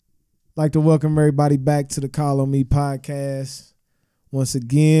Like to welcome everybody back to the Call on Me podcast. Once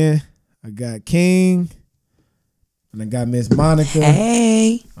again, I got King and I got Miss Monica.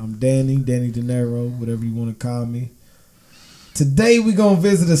 Hey. I'm Danny Danero, whatever you want to call me. Today we're going to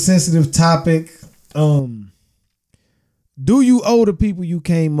visit a sensitive topic. Do you owe the people you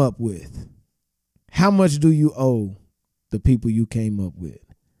came up with? How much do you owe the people you came up with?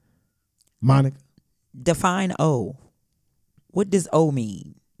 Monica? Define owe. What does owe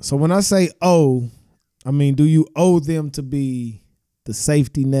mean? So when I say owe, I mean, do you owe them to be the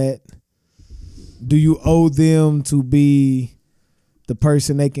safety net? Do you owe them to be the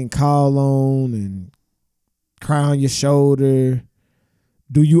person they can call on and cry on your shoulder?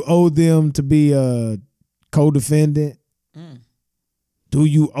 Do you owe them to be a co-defendant? Do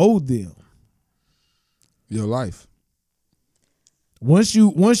you owe them your life? Once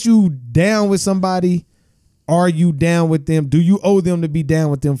you down with somebody, are you down with them? Do you owe them to be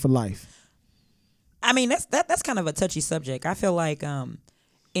down with them for life? I mean, that's kind of a touchy subject. I feel like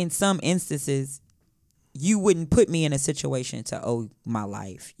in some instances, you wouldn't put me in a situation to owe my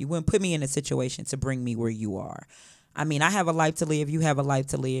life. You wouldn't put me in a situation to bring me where you are. I mean, I have a life to live. You have a life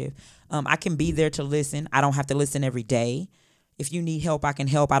to live. I can be there to listen. I don't have to listen every day. If you need help, I can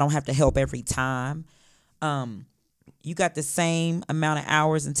help. I don't have to help every time. You got the same amount of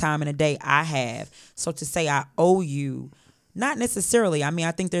hours and time in a day I have. So to say I owe you, not necessarily. I mean,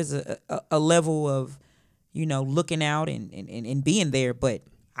 I think there's a level of, looking out and being there, but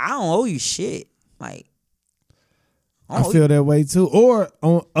I don't owe you shit. Like, I feel that way too. Or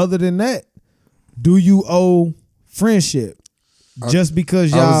other than that, do you owe friendship? Just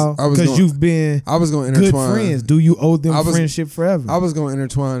because you've been I was going good friends, do you owe them friendship forever? I was going to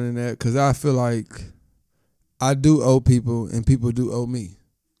intertwine in that because I feel like I do owe people and people do owe me.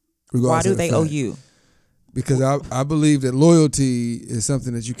 Why do they owe you? Because I believe that loyalty is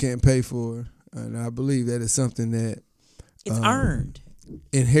something that you can't pay for, and I believe that it's something that it's earned,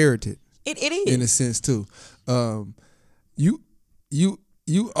 inherited. It is in a sense too. You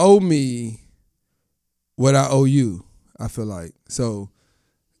owe me what I owe you. I feel like so.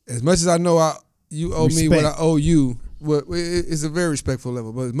 As much as I know you owe me what I owe you, it's a very respectful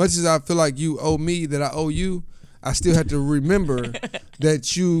level. But as much as I feel like you owe me that I owe you, I still have to remember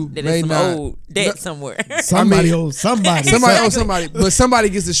that you may not owe debt somewhere. Somebody owes somebody. Somebody owes somebody, but somebody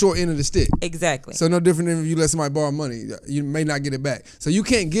gets the short end of the stick. Exactly. So no different than if you let somebody borrow money, you may not get it back. So you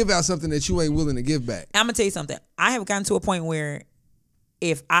can't give out something that you ain't willing to give back. I'm gonna tell you something. I have gotten to a point where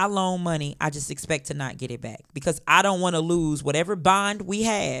if I loan money, I just expect to not get it back because I don't want to lose whatever bond we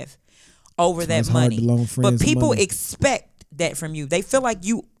have over that money. But people expect that from you. They feel like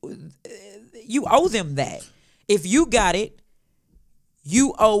you owe them that. If you got it,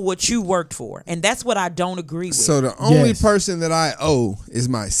 you owe what you worked for. And that's what I don't agree with. So the only person that I owe is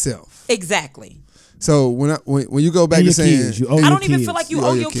myself. Exactly. So when you go back to saying I don't even feel like you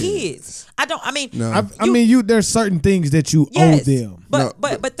owe your kids. I don't. I mean, no. I mean, there's certain things that you owe them.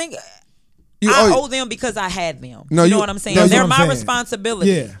 But think. I owe them because I had them. No, you know what I'm saying? They're my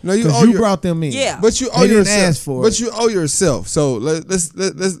responsibility. Yeah, no, you brought them in. Yeah, but you owe yourself. Didn't ask for but you owe yourself. So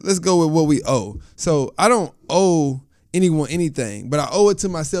let's go with what we owe. So I don't owe anyone anything, but I owe it to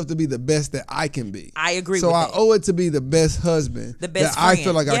myself to be the best that I can be. I agree. So with I that. owe it to be the best husband the best that friend. I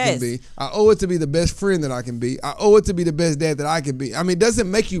feel like I can be. I owe it to be the best friend that I can be. I owe it to be the best dad that I can be. I mean, it doesn't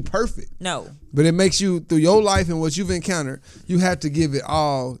make you perfect. No. But it makes you, through your life and what you've encountered, you have to give it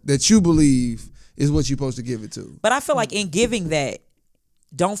all that you believe is what you're supposed to give it to. But I feel like in giving that,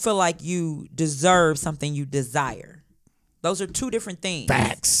 don't feel like you deserve something you desire. Those are two different things.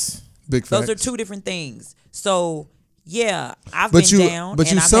 Facts. Big facts. Those are two different things. So, yeah, I've been down. But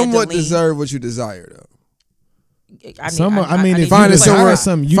you somewhat deserve what you desire, though. I mean, if find you it somewhere,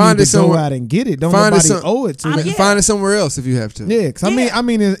 something, you need to go out and get it. Don't nobody owe it to you. Find it somewhere else if you have to. Yeah, because I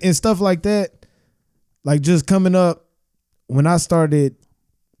mean, in stuff like that, like just coming up, when I started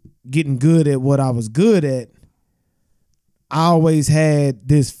getting good at what I was good at, I always had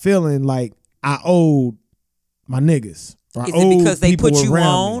this feeling like I owed my niggas. Is it because they put you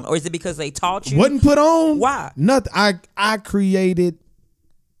on, or is it because they taught you? Wasn't put on. Why? Nothing. I created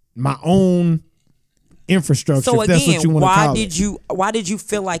my own infrastructure. So if that's what you want to call it. Why did you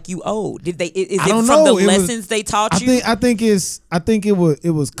feel like you owed? Did they? Is I it don't from know. the lessons they taught you? I think it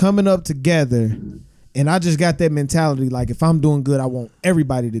was coming up together, and I just got that mentality. Like if I'm doing good, I want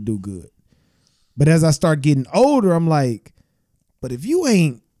everybody to do good. But as I start getting older, I'm like, but if you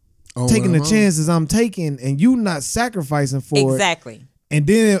ain't taking the chances I'm taking and you not sacrificing for it. Exactly. And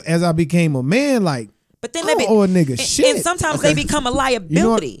then as I became a man, like, but then I don't owe a nigga shit. And sometimes they become a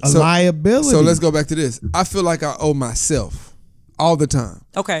liability. Liability. So let's go back to this. I feel like I owe myself all the time.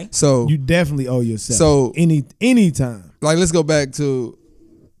 Okay. So You definitely owe yourself. So- any time. like, let's go back to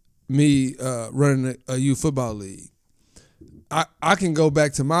me running a youth football league. I can go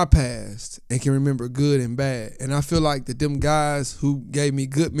back to my past and can remember good and bad. And I feel like that them guys who gave me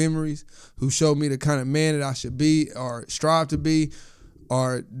good memories, who showed me the kind of man that I should be or strive to be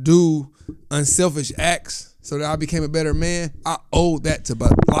or do unselfish acts so that I became a better man, I owe that to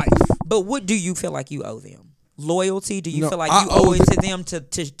life. But what do you feel like you owe them? Loyalty? Do you No, feel like I you owe owe it to them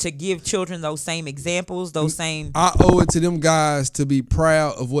to give children those same examples, those same... I owe it to them guys to be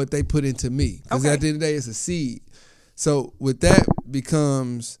proud of what they put into me. Because Okay. at the end of the day, it's a seed. So with that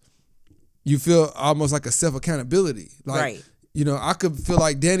becomes, you feel almost like a self-accountability. Like, Right. you know, I could feel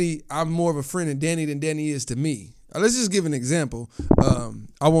like Danny, I'm more of a friend to Danny than Danny is to me. Let's just give an example.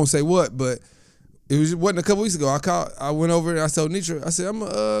 I won't say what, but wasn't a couple weeks ago. I went over and I told Nitra, I said, I'm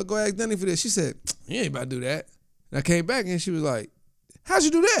going to go ask Danny for this. She said, you ain't about to do that. And I came back and she was like, how'd you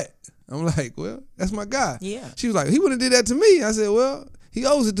do that? I'm like, well, that's my guy. Yeah. She was like, he wouldn't have did that to me. I said, well, he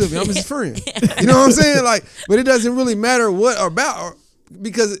owes it to me. I'm his friend. You know what I'm saying? Like, but it doesn't really matter what or about,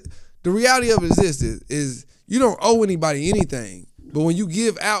 because the reality of it is this, is you don't owe anybody anything. But when you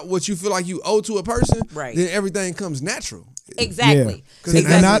give out what you feel like you owe to a person, Right. then everything comes natural. Exactly.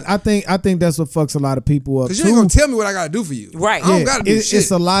 Yeah. And I think that's what fucks a lot of people up Because too. you ain't going to tell me what I got to do for you. Right. I don't got to do shit.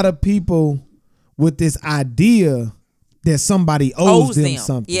 It's a lot of people with this idea that somebody owes them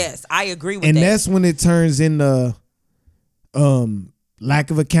something. Yes, I agree with And that. that's when it turns into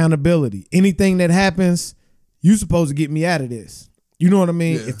lack of accountability. Anything that happens, you supposed to get me out of this. You know what I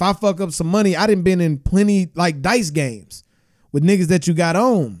mean? Yeah. If I fuck up some money, I done been in plenty like dice games with niggas that you got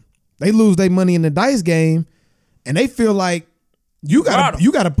on. They lose their money in the dice game and they feel like you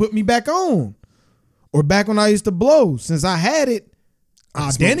gotta put me back on. Or back when I used to blow. Since I had it,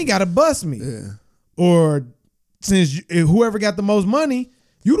 Danny gotta bust me. Yeah. Or since whoever got the most money,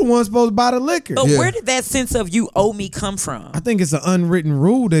 you the one supposed to buy the liquor. But Yeah. where did that sense of you owe me come from? I think it's an unwritten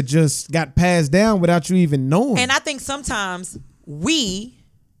rule that just got passed down without you even knowing. And I think sometimes we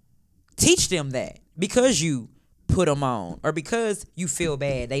teach them that because you put them on, or because you feel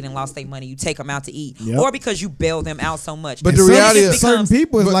bad they done lost their money, you take them out to eat, Yep. or because you bail them out so much. But And the so it reality just is- certain becomes-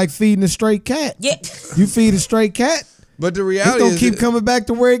 people is like feeding a stray cat. yeah. You feed a stray cat, But the it's reality gonna is keep coming back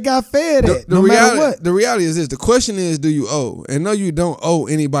to where it got fed at, the no reality, matter what. The reality is this. The question is, do you owe? And no, you don't owe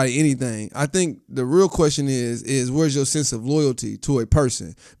anybody anything. I think the real question is where's your sense of loyalty to a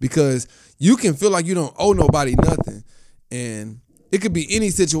person? Because you can feel like you don't owe nobody nothing. And it could be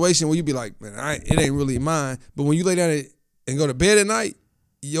any situation where you be like, man, it ain't really mine. But when you lay down and go to bed at night,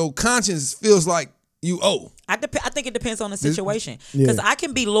 your conscience feels like you owe. I think it depends on the situation. Yeah. Because I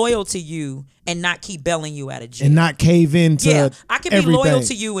can be loyal to you and not keep bailing you out of jail. And not cave into yeah, I can be loyal everything.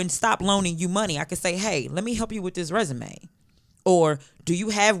 to you and stop loaning you money. I can say, hey, let me help you with this resume. Or do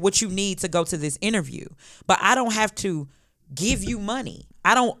you have what you need to go to this interview? But I don't have to give you money.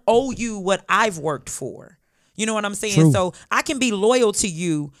 I don't owe you what I've worked for. You know what I'm saying? True. So I can be loyal to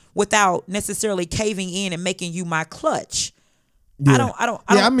you without necessarily caving in and making you my clutch. Yeah.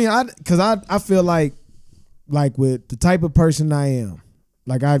 I feel like with the type of person I am,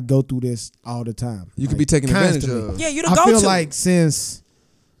 like I go through this all the time. You could like, be taken advantage constantly. of. Yeah, you the I go-to. feel like since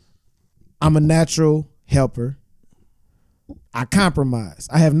I'm a natural helper, I compromise.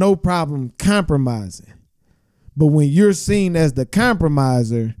 I have no problem compromising. But when you're seen as the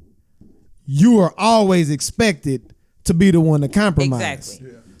compromiser, you are always expected to be the one to compromise.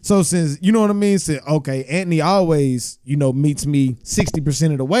 Exactly. So since, you know what I mean? So, okay, Anthony always, meets me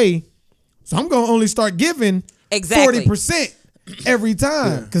 60% of the way. So I'm going to only start giving Exactly. 40% every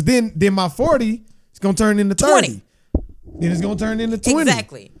time. Because then my 40 is going to turn into 30. 20. Then it's going to turn into 20.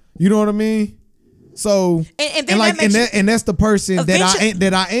 Exactly. You know what I mean? So And then that makes and that's the person Eventually-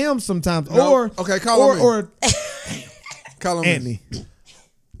 that I am sometimes. No. Or Okay, call on me. or Call on me. Anthony.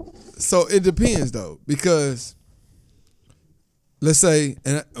 So it depends though, because let's say,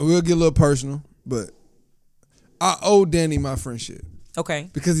 and we'll get a little personal, but I owe Danny my friendship Okay.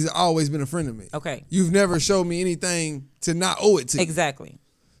 because he's always been a friend of me. Okay. You've never showed me anything to not owe it to you. Exactly.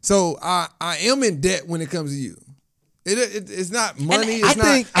 So I am in debt when it comes to you. It's not money. And It's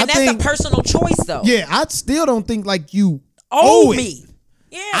not. and that's a personal choice, though. Yeah, I still don't think like you Owe it. me.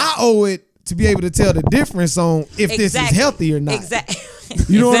 Yeah. I owe it to be able to tell the difference on if this is Exactly. healthy or not. Exactly.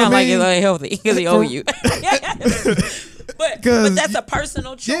 You know what I sound like mean? it's unhealthy because he owe you. but 'Cause that's a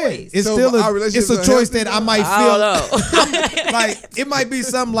personal choice. Yeah, it's So still our it's relationship's a choice unhealthy that I now? might I feel don't know. like it might be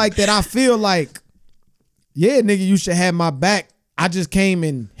something like that. I feel like, yeah, nigga, you should have my back. I just came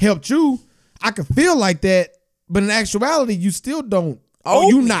and helped you. I could feel like that, but in actuality, you still don't Oh,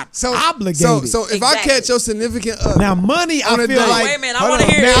 you me. not obligated. So if I Exactly. catch your significant other now money, on I a feel date- like Wait a minute, I Hold want to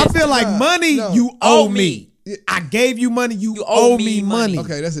on. hear now I this. feel like money, no. you Owe owe me. me. I gave you money, you owe owe me me money. money.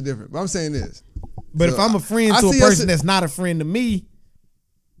 Okay, that's a different. But I'm saying this. But So if I'm a friend I to a see your person si- that's not a friend to me,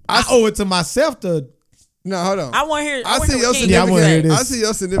 I owe it to myself to. No, hold on. I want to hear. I see your King Yeah, I wanna hear significant. this. I see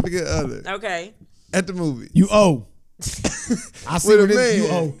your significant other Okay. at the movie You owe. I see with a what it is. You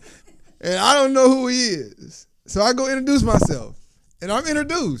man, owe. and I don't know who he is. So I go introduce myself, and I'm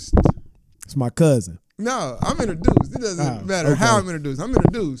introduced. It's my cousin. No, I'm introduced. It doesn't Oh, matter okay. how I'm introduced. I'm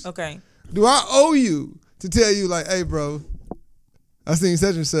introduced. Okay. Do I owe you to tell you like, hey, bro, I seen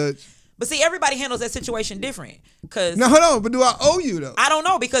such and such? But see, everybody handles that situation different. Cause Now hold on, but do I owe you though? I don't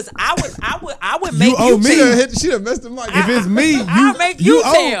know because I would make owe you me. tell. She done messed the mic. If it's me, I'll make you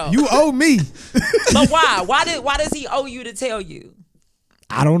tell. owe. You owe me. But why? Why does he owe you to tell you?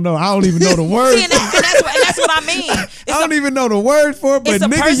 I don't know. I don't even know the word. See, and that's what I mean. I don't even know the word for it, but It's a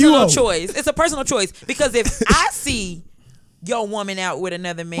nigga, you personal owe. choice. It's a personal choice because if I see your woman out with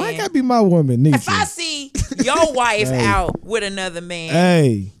another Why man, gotta be my woman, Nisha? if I see your wife Hey. out with another man,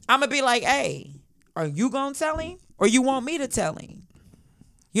 Hey, I'm gonna be like, hey, are you gonna tell him or you want me to tell him?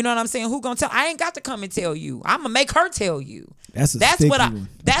 You know what I'm saying? Who gonna tell? I ain't got to come and tell you. I'm gonna make her tell you. that's a That's sticky what I. one.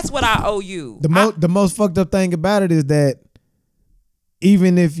 That's what I owe you. The most fucked up thing about it is that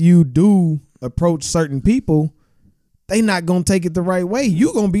even if you do approach certain people, they not gonna take it the right way.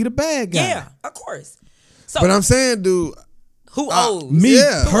 You gonna be the bad guy. Yeah, of course. So But I'm saying, dude, who owes? Me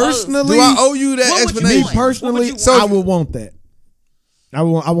Yeah. personally, do I owe you that What would you me explanation? want? personally, What would you So- I would want that. I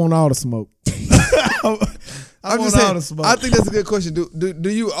want all the smoke. I I'm want just all saying. the smoke. I think that's a good question. Do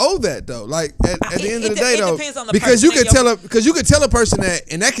you owe that though? Like at the end of the day It though, depends on the because you person could and you could tell a person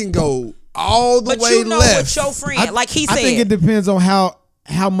that, and that can go all the But way you know left. what your friend, like he said, I think it depends on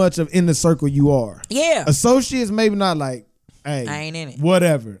how much of in the circle you are. yeah. Associates, maybe not like, hey, I ain't in it.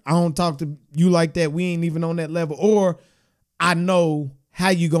 whatever. I don't talk to you like that. We ain't even on that level. Or I know how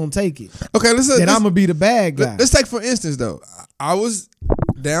you gonna take it. Okay, let's That I'm gonna be the bad guy. let's take for instance though. I was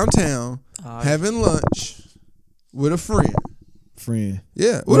downtown having lunch with a friend. Friend.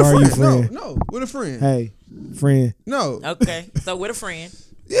 Yeah, Where with a are you, friend. friend? No, with a friend. Hey, friend. No, Okay, so with a friend.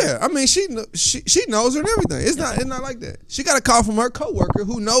 yeah. I mean, she knows her and everything. It's not like that. She got a call from her coworker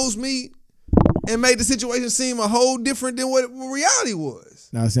who knows me and made the situation seem a whole different than what reality was.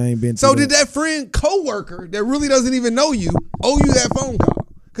 No, see, I ain't been. So through did that friend coworker that really doesn't even know you owe you that phone call?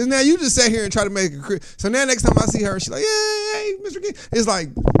 Because now you just sat here and try to make a so now next time I see her, she's like, yeah, hey, Mr. King. It's like,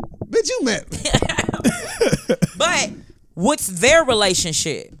 bitch, you met me. But what's their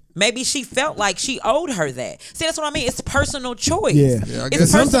relationship? Maybe she felt like she owed her that. See, that's what I mean. It's personal choice. Yeah, Yeah, I It's guess.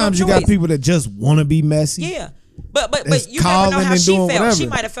 personal sometimes you got choice. people that just want to be messy. Yeah, but That's you never know calling how and she doing felt. She whatever.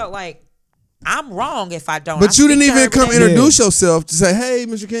 might have felt like I'm wrong if I don't. But I you didn't speak to even her come every day. introduce yourself to say, hey,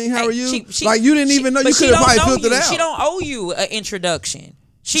 Mr. King, how are you? Like you didn't even know. You but she could have don't probably know filtered you. out. She don't owe you an introduction.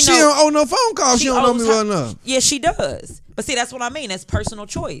 She don't owe no phone call. She don't know owes me her- well enough. Yeah, she does. But see, that's what I mean. That's personal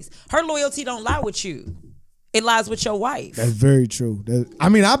choice. Her loyalty don't lie with you. It lies with your wife. That's very true. I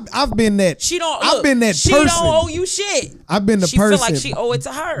mean, I've been that. She don't. I've Look, been that she person. don't owe you shit. I've been the she person. feel like she owe it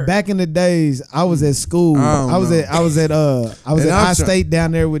to her. Back in the days, I was at school. I was at I State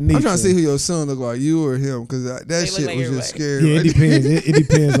down there with Nisha. I'm trying to see who your son look like, you or him, because that They shit look was like just scary. Yeah, it depends. It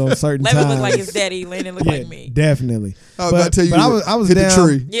depends on certain Let me times. look like his daddy. Landon look Yeah, like me. definitely. I was about to tell you, I was hit the down.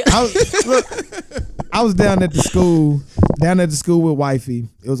 tree. Yeah. I was down at the school with wifey.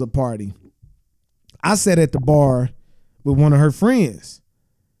 It was a party. I sat at the bar with one of her friends,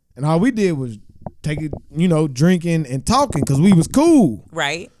 and all we did was take it, drinking and talking because we was cool.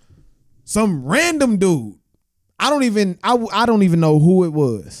 Right. Some random dude. I don't even know who it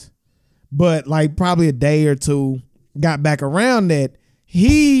was, but like probably a day or two got back around that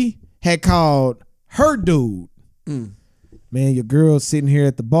he had called her dude. Man, your girl's sitting here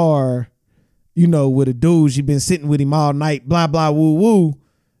at the bar, with a dude. She been sitting with him all night, blah, blah, woo, woo.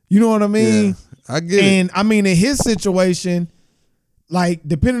 You know what I mean? Yeah, I get it. And I mean, in his situation, like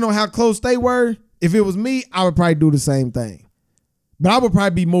depending on how close they were, if it was me, I would probably do the same thing. But I would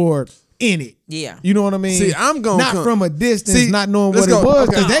probably be more in it. Yeah. You know what I mean? See, I'm gonna not come. from a distance, See, not knowing let's what go. it was.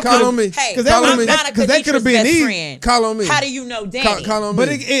 Okay, Because that call could on me. Hey, Because that Call on me. Monica because that could have Dietrich's been best easy. friend. Call on me. How do you know Danny? Call on me. But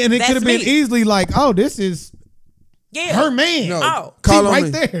it could That's have been me. easily like, oh, this is Yeah. her man. No, Oh. call See, on right me.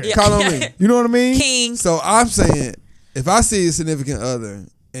 there. Yeah. Call on me. You know what I mean? King. So I'm saying, if I see a significant other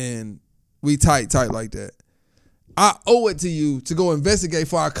and we tight like that, I owe it to you to go investigate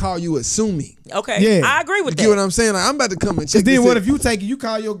before I call you assuming. Okay. Yeah. I agree with You that. get what I'm saying? Like, I'm about to come and check Because then this what in. if you take it, you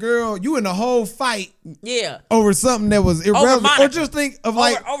call your girl, you in a whole fight Yeah. over something that was irrelevant. Monica. Or just think of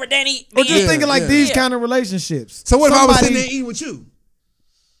like, over Danny. or just Yeah, thinking like yeah. these Yeah. kind of relationships. So what if I was Somebody- sitting there eating with you?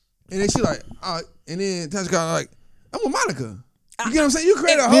 And then she like, and then Tasha like, I'm with Monica. You get what I'm saying? You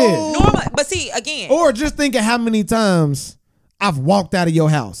create a whole. Normal, but see, again. Or just thinking how many times I've walked out of your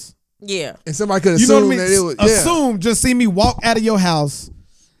house. Yeah. And somebody could You know assume what I mean? that it was. Assume, just see me walk out of your house,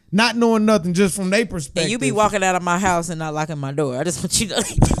 not knowing nothing, just from their perspective. And you be walking out of my house and not locking my door. I just want you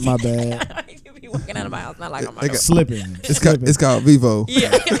to. My bad. You be walking out of my house, not locking my door. Slipping. It's called Vivo.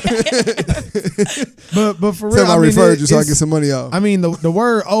 Yeah. But for real, Tell I referred you so I get some money off. I mean, the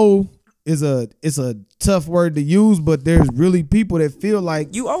word "owe" is a tough word to use, but there's really people that feel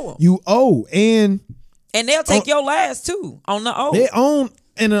like You owe them. you owe, and they'll take your last too on the owe. they own.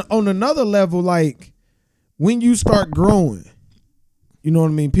 And on another level, like when you start growing, you know what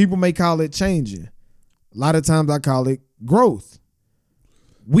I mean? People may call it changing. A lot of times I call it growth.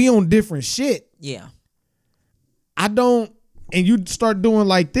 We on different shit. Yeah. I don't, and you start doing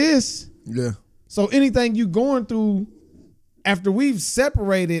like this. Yeah. So anything you going through after we've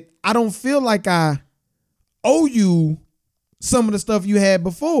separated, I don't feel like I owe you some of the stuff you had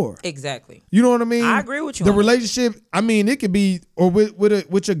before. Exactly. You know what I mean? I agree with you The on that. relationship, I mean, it could be or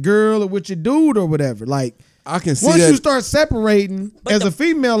with your girl or with your dude or whatever. Like I can see once that. you start separating But as a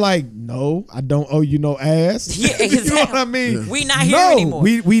female, like, no, I don't owe you no ass. Yeah, exactly. You know what I mean? We not here no, anymore.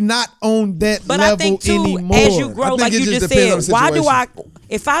 We not on that But level I think too, anymore. as you I grow, think like it you just just depends on said, the why do situation.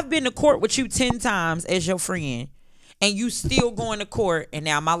 if I've been to court with you 10 times as your friend, and you still going to court, and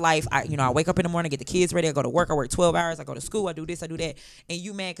now my life, I wake up in the morning, get the kids ready, I go to work, I work 12 hours, I go to school, I do this, I do that, and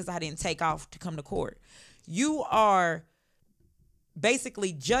you mad because I didn't take off to come to court. You are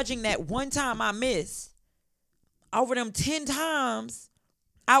basically judging that one time I missed over them 10 times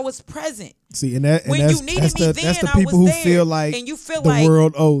I was present. See, and that's you needed that's me the, then, that's the I people was who there, feel like and you feel the like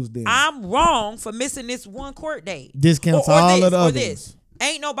world owes them. I'm wrong for missing this one court date. Discounts or all this, of the or others. this.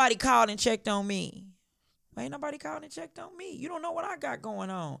 Ain't nobody called and checked on me. Ain't nobody called and checked on me. You don't know what I got going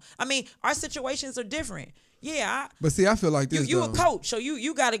on. I mean, our situations are different. Yeah, But see, I feel like this. you a though. coach, so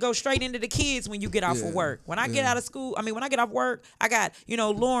you got to go straight into the kids when you get off of work. When I get out of school, when I get off work, I got,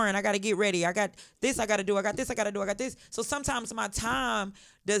 Lauren, I got to get ready. I got this I got to do. I got this I got to do. I got this. So sometimes my time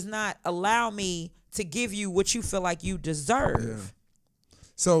does not allow me to give you what you feel like you deserve. Yeah.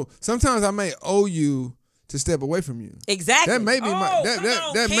 So sometimes I may owe you to step away from you. Exactly. That may be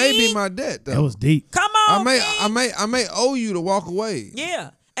that may be my debt though. That was deep. Come on, I may owe you to walk away.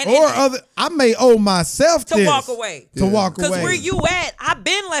 Yeah. I may owe myself to this. walk away. To walk away. Because where you at, I've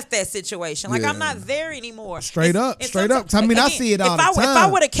been left that situation. Like, Yeah. I'm not there anymore. Straight up. I mean, I see it all the If I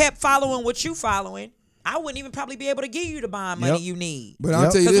time. would have kept following what you following, I wouldn't even probably be able to give you the bond money Yep. you need. But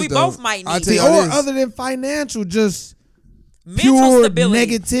I'll tell you 'Cause this we though. both might I'll need tell it. you Or this. other than financial, just Mental pure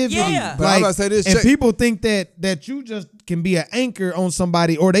stability. negativity. Yeah. But I'm about to say this, and check- people think that you just can be an anchor on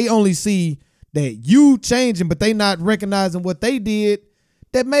somebody, or they only see that you changing, but they not recognizing what they did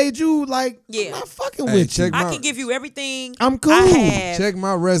that made you like, Yeah. I'm not fucking Hey, with check you. I can give you everything. I'm cool. I have. Check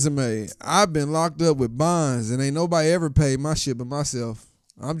my resume. I've been locked up with bonds, and ain't nobody ever paid my shit but myself.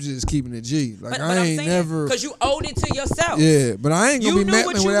 I'm just keeping it G. Like But I I'm ain't saying, never. because you owed it to yourself. Yeah, but I ain't gonna You be knew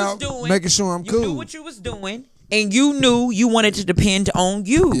what meddling you without was doing. making sure I'm You cool. knew what you was doing, and you knew you wanted to depend on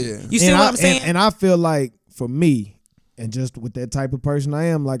you. Yeah. You see what I'm saying? And I feel like for me, and just with that type of person I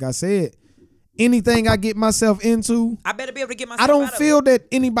am, like I said, anything I get myself into, I better be able to get myself I don't out of feel it. that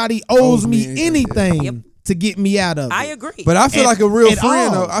anybody owes me anything. anything Yep. to get me out of it. I agree. But I feel At- like a real at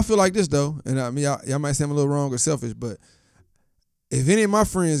friend all. though. I feel like this though, and I mean y'all might say I'm a little wrong or selfish, but if any of my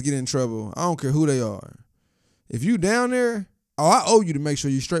friends get in trouble, I don't care who they are. If you down there, I owe you to make sure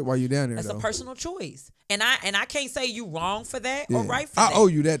you straight while you down there. That's though. a personal choice, and I can't say you wrong for that or Yeah. right for I that. owe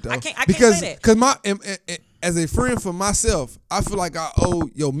you that though. I can't because say that. because my as a friend for myself, I feel like I owe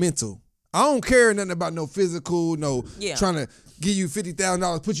your mental. I don't care nothing about no physical, no Yeah. trying to give you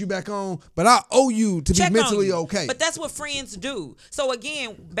 $50,000, put you back on, but I owe you to Check be on mentally you. okay. But that's what friends do. So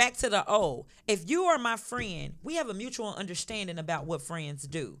again, back to the O. If you are my friend, we have a mutual understanding about what friends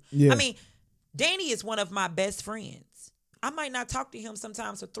do. Yeah. I mean, Danny is one of my best friends. I might not talk to him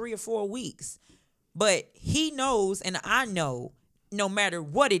sometimes for 3 or 4 weeks, but he knows and I know no matter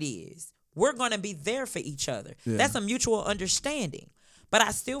what it is, we're going to be there for each other. Yeah. That's a mutual understanding. But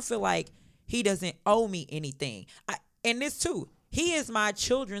I still feel like he doesn't owe me anything. And this too, he is my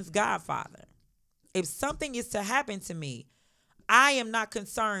children's godfather. If something is to happen to me, I am not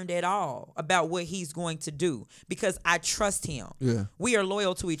concerned at all about what he's going to do because I trust him. Yeah. We are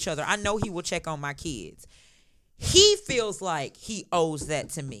loyal to each other. I know he will check on my kids. He feels like he owes that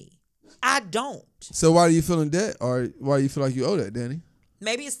to me. I don't. So why do you feel in debt, or why do you feel like you owe that, Danny?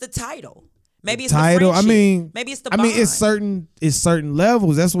 Maybe it's the title. Maybe it's title. the I friendship. mean, maybe it's the I mean, bond. it's certain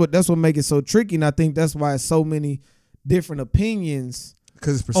levels. That's what make it so tricky, and I think that's why it's so many different opinions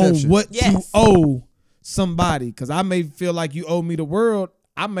Because it's perception. on what Yes. you owe somebody. Because I may feel like you owe me the world.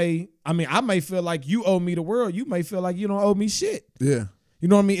 I may feel like you owe me the world. You may feel like you don't owe me shit. Yeah. You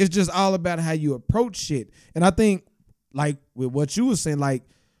know what I mean? It's just all about how you approach shit. And I think, like with what you were saying, like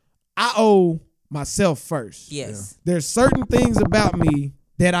I owe myself first. Yes. There's certain things about me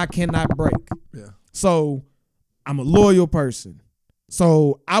that I cannot break. Yeah. So I'm a loyal person.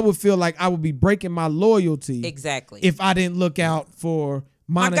 So I would feel like I would be breaking my loyalty Exactly. if I didn't look out for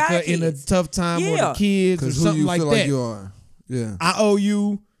Monica in a kids. tough time or Yeah. the kids or Because who something you like feel that. like you are. Yeah. I owe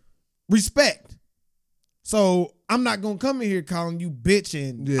you respect. So I'm not gonna come in here calling you bitch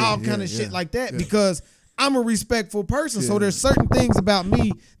and all kind of shit like that because I'm a respectful person. So there's certain things about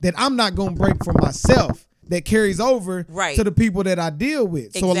me that I'm not gonna break for myself that carries over to the people that I deal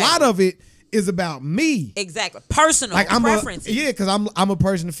with. So a lot of it is about me. Exactly. Personal Like preferences. because I'm a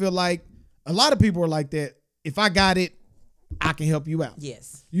person to feel like a lot of people are like that. If I got it, I can help you out.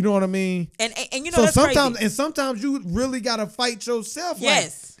 Yes. You know what I mean? And you know So that's sometimes crazy. and sometimes you really gotta fight yourself.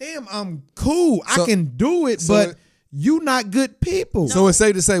 Yes. Like, damn, I'm cool. So- I can do it, so but it- you not good people. So it's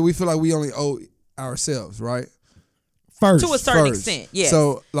safe to say we feel like we only owe ourselves, right? First, to a certain extent, yes.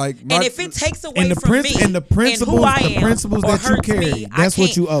 So like, And if it takes away And the from me and the principles- who I the am, principles or that you hurts carry, me, that's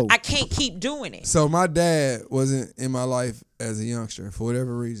what you owe. I can't keep doing it. so my dad wasn't in my life as a youngster for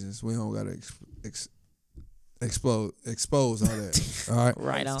whatever reasons. We don't gotta expose all that. All right.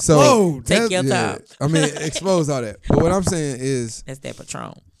 Right on. So Whoa, Take your time. I mean, expose all that. But what I'm saying is, That's that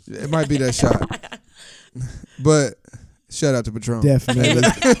Patron. it might be that shot. But shout out to Patron. Definitely.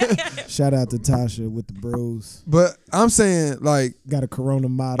 Shout out to Tasha with the bros. But I'm saying, like, Got a Corona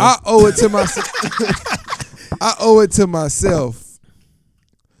model. I owe it to myself. I owe it to myself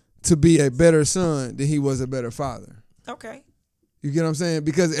to be a better son than he was a better father. Okay. You get what I'm saying?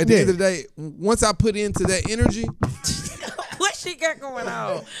 Because at the end of the day, once I put into that energy, What she got going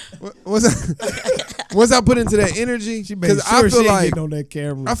on? once I put into that energy, she made because sure I she feel ain't like getting on that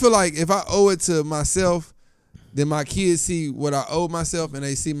camera. I feel like if I owe it to myself, then my kids see what I owe myself and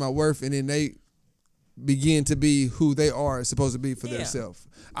they see my worth, and then they begin to be who they are supposed to be for themselves.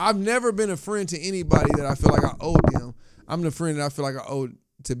 I've never been a friend to anybody that I feel like I owe them. I'm the friend that I feel like I owe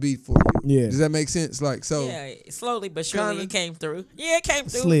to be for you. Yeah. Does that make sense? Like, so. Yeah, slowly but surely Kinda. it came through. Yeah, it came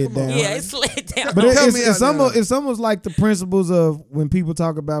through. Slid Come on. down. Yeah, it slid down. But Help me out now. it's almost like the principles of when people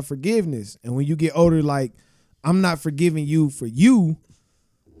talk about forgiveness. And when you get older, like, I'm not forgiving you for you.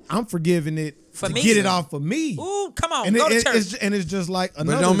 I'm forgiving it For to me. get it off of me. Ooh, come on, And go to it's, church. it's just like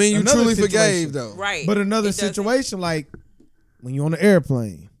another. But it don't mean you another truly situation. forgave, though. Right. But another It doesn't. situation, like when you're on the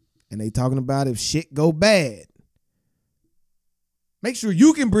airplane and they talking about if shit go bad, make sure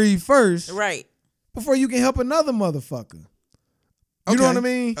you can breathe first Right. before you can help another motherfucker. You know Okay. what I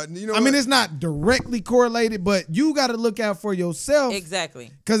mean? You know I mean, what? it's not directly correlated, but you got to look out for yourself.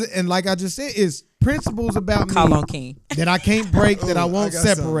 Exactly. And like I just said, it's principles about Call me on King. that I can't break, that I Ooh, won't got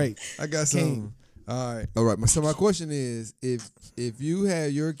separate. Some. I got King. some. All right. So my question is, if you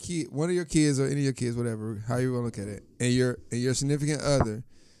had your kid, one of your kids or any of your kids, whatever, how you want to look at it, and your significant other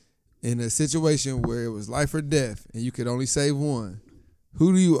in a situation where it was life or death, and you could only save one,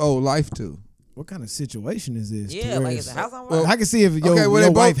 who do you owe life to? What kind of situation is this? Yeah, like it's a house on Well, fire. I can see if your, well, your they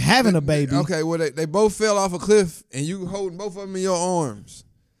wife both- having a baby. Okay, well they both fell off a cliff, and you holding both of them in your arms,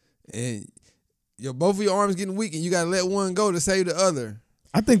 and both of your arms getting weak, and you got to let one go to save the other.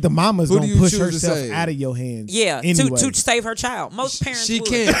 I think the mama's Who gonna do you push choose to herself save? out of your hands. Yeah, anyway. to save her child. Most parents She would.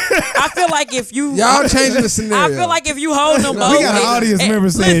 can't. I feel like if you Y'all changing the scenario. I feel like if you hold them We both, got an audience member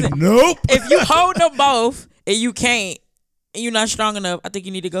saying listen, nope. if you hold them both and you can't, and you're not strong enough, I think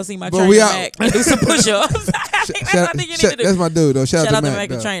you need to go see my But trainer we out- Mac and do some push-ups. That's what I think you need to do. That's my dude though. Shout Shout out to Mac, Mac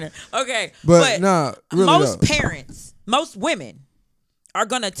the though. trainer. Okay, But nah, really most though. parents, most women, are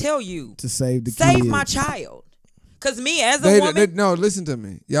gonna tell you To save the save kids. my child. Cause me as a They, woman, no, listen to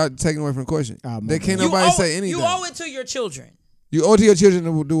me. Y'all taking away from the question. Oh, my They can't bad. nobody say anything. You owe it to your children You owe it to your children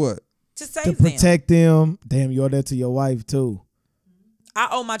to do what? to to save them. protect them. Damn, you owe that to your wife too. I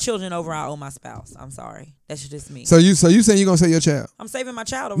owe my children over I owe my spouse. I'm sorry. That's just me. So you saying you gonna save your child? I'm saving my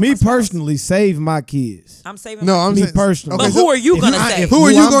child over Me my spouse. personally, save my kids. I'm saving No, my I'm Me saying, personally. Okay, But who are you If gonna I- save? if Who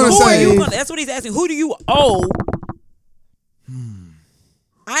are you I'm gonna Who are you save? gonna? That's what he's asking. Who do you owe?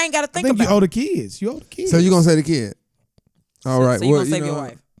 I ain't got to I think think you about. owe the kids. You owe the kids. So you gonna say the kid? All right. So you well, gonna save you your know,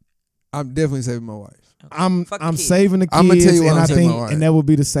 wife? I'm definitely saving my wife. I'm Fuck the I'm kids. saving the kids, I'ma tell you why and I'm I saving think, my wife. and that would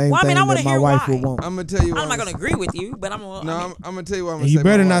be the same Well, I mean, I thing wanna that my hear wife why. would want. I'm gonna tell you. I'm not gonna agree with you, but I'm. No, I'm gonna tell you why I'm gonna And you save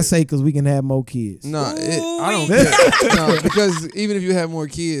better my not wife. say because we can have more kids. No, I don't Ooh-wee. care. No, because even if you have more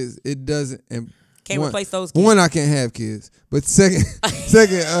kids, it doesn't. And Can't replace those kids. One, I can't have kids. But second,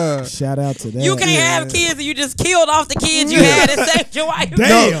 shout out to that. You can't have kids and you just killed off the kids you had and saved your wife.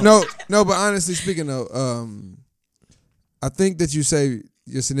 Damn. No, but honestly speaking though, I think that you say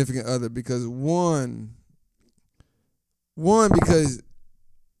your significant other because one, because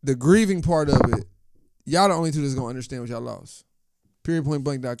the grieving part of it, y'all the only two that's gonna understand what y'all lost.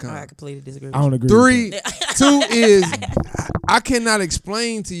 Periodpointblank.com. I completely disagree with I don't agree. 3, 2 is I cannot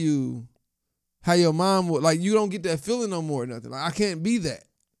explain to you how your mom would like. You don't get that feeling no more or nothing. Like I can't be that.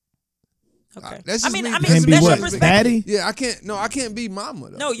 Okay. That's just I mean, me. Can't that's be your what? perspective. Daddy? Yeah, I can't. No, I can't be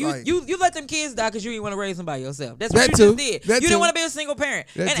mama though. No, you let them kids die because you didn't want to raise them by yourself. That's what That you too. just did. That You too. didn't want to be a single parent,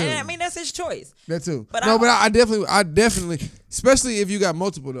 That and I too. mean that's his choice. That too. But But I definitely, especially if you got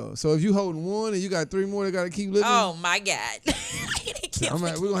multiple though. So if you holding one and you got 3 more that got to keep living. Oh my God. We're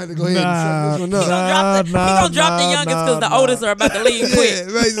gonna have to go ahead and shut this one up. He gonna drop the youngest because the oldest are about to leave quick. Yeah,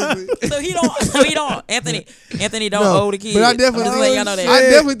 basically. So he don't. Anthony don't No, owe the kids. but I I'm definitely, just letting y'all know that. I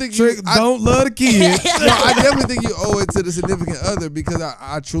definitely think Trick don't love the kids. No, I definitely think you owe it to the significant other because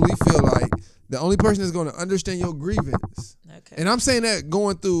I truly feel like the only person that's going to understand your grievance. Okay. And I'm saying that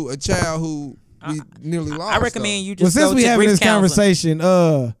going through a child who we nearly lost. I recommend you Well, just since go we to having grief this counseling.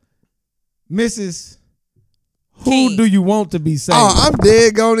 conversation, Mrs. Who King. do you want to be saved? Oh, I'm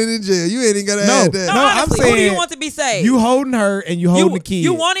dead going into jail. You ain't even got to No. add No, that. No, I'm honestly, who do saying you want to be saved? you holding her and you holding the kid.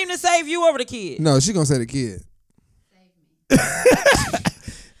 You want him to save you over the kid. No, she going to say the kid.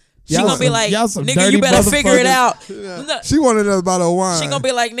 She Y'all gonna be some- like, y'all some nigga, dirty you better figure it motherfuckers. out. Look, She wanted another bottle of wine. she gonna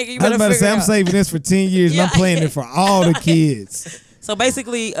be like, nigga, you I was better about to figure say, it I'm out. saving this for 10 years and I'm Yeah. playing it for all the kids. So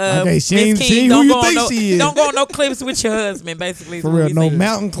basically, Okay, she Miss ain't King, who don't you go on think no, she is. don't go on no clips with your husband. Basically, is For what real, we no saying.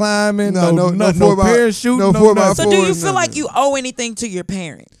 mountain climbing, No, no no 4 by- parachute, no no 4 by nothing. So do you Forward, feel like nothing. you owe anything to your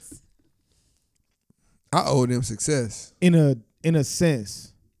parents? I owe them success. In a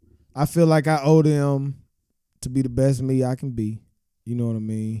sense, I feel like I owe them to be the best me I can be. You know what I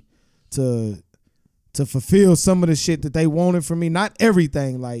mean? To fulfill some of the shit that they wanted from me. Not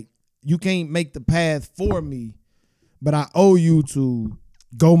everything. Like, you can't make the path for me, but I owe you to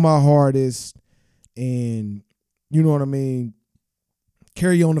go my hardest and, you know what I mean,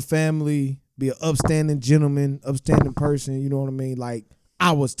 carry on the family, be an upstanding gentleman, upstanding person, you know what I mean? Like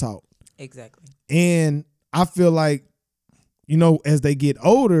I was taught. Exactly. And I feel like, you know, as they get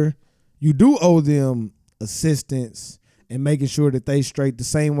older, you do owe them assistance and making sure that they straight the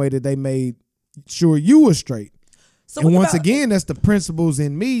same way that they made sure you were straight. So And what once about- again, that's the principles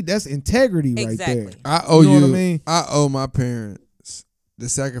in me. That's integrity right there. Exactly. I owe You know you. what I mean? I owe my parents the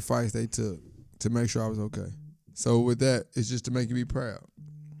sacrifice they took to make sure I was okay. So with that, it's just to make you be proud.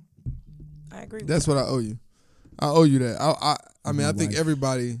 I agree. That's what I owe you. I owe you that. I mean, I think wife.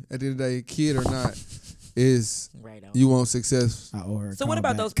 everybody at the end of the day, kid or not, is right on. you want success. I owe her. So what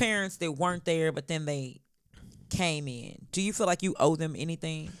about those parents that weren't there, but then they came in? Do you feel like you owe them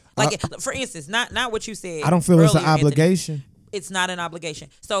anything? Like, for instance, not what you said. I don't feel it's an earlier, Anthony. obligation. It's not an obligation.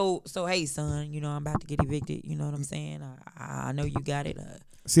 So hey, son, you know I'm about to get evicted. You know what I'm saying? I know you got it.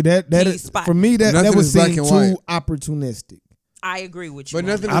 See that key is, spot. for me that Nothing was is black seem and too white. opportunistic. I agree with you. But on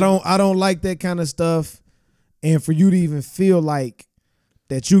nothing that. I don't like that kind of stuff. And for you to even feel like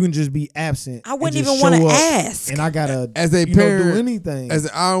that you can just be absent. I wouldn't and just even want to show up ask. And I gotta As a you know, parent, do anything.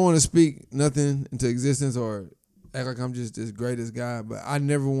 I don't want to speak nothing into existence or act like I'm just this greatest guy, but I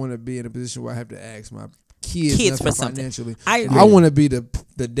never want to be in a position where I have to ask my kids Kids nothing for something. financially. I agree. I want to be the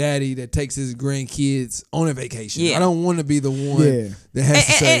daddy that takes his grandkids on a vacation. Yeah. I don't want to be the one Yeah. that has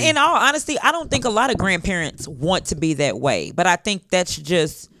to say. And in all honesty, I don't think a lot of grandparents want to be that way. But I think that's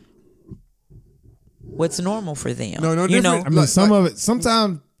just what's normal for them. No, you know, different. I mean,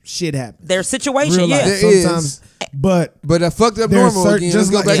 sometimes shit happens. their situation. Real life. Yeah, There Sometimes, but but a fucked up there's normal certain, again. Let's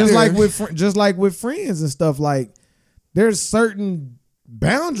go back there. just like with friends and stuff. Like there's certain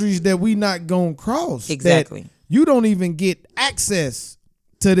boundaries that we not gonna cross. that Exactly. you don't even get access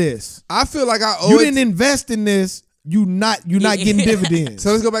to this. I feel like I owe You it. didn't invest in this. You're not getting dividends.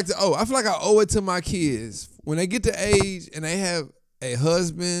 So let's go back to I feel like I owe it to my kids when they get to age and they have a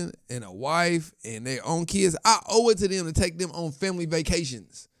husband and a wife and their own kids. I owe it to them to take them on family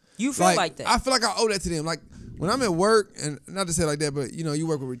vacations. You feel like that. I feel like I owe that to them. Like when I'm at work, and not to say it like that, but you know, you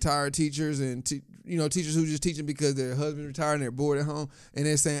work with retired teachers and teachers who just teaching because their husband retired and they're bored at home, and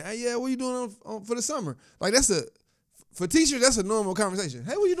they're saying, "Hey, yeah, what are you doing for the summer?" Like for teachers, that's a normal conversation.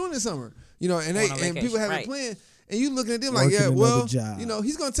 Hey, what are you doing this summer? You know, and people have a plan, and you looking at them like, Working yeah, well, another job. you know,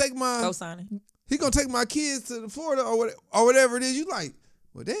 he's gonna take Co-signing. my kids to Florida or whatever it is. You like,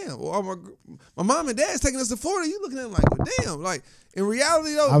 well, damn. Well, my mom and dad's taking us to Florida. You looking at them like, well, damn. Like in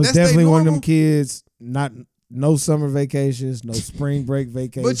reality though, I was that's definitely they one of normal. them kids. Not no summer vacations, no spring break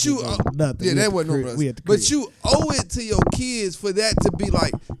vacations. But you, nothing. yeah, that wasn't no rush. But you owe it to your kids for that to be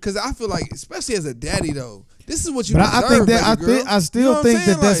like, because I feel like, especially as a daddy though, this is what you deserve. I think that I still think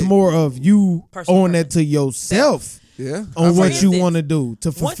that that's more of you owing that to yourself. Yeah, on what you want to do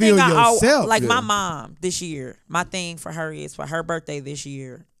to fulfill yourself. My mom this year, my thing for her is for her birthday this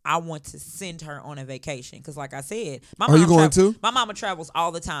year, I want to send her on a vacation because, like I said, are you going to? My mama travels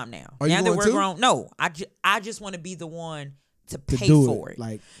all the time now. Are now you that going we're to? grown, no, I just want to be the one to pay for it.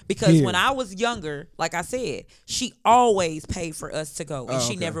 Like, because when I was younger, like I said, she always paid for us to go, and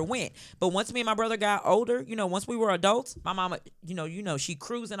she never went. But once me and my brother got older, once we were adults, my mama, she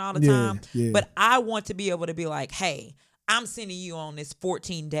cruising all the time. Yeah. But I want to be able to be like, hey, I'm sending you on this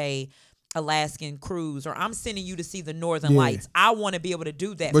 14-day Alaskan cruise, or I'm sending you to see the Northern Lights. I want to be able to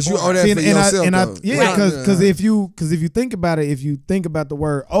do that. But you owe that for yourself, because if you think about it, if you think about the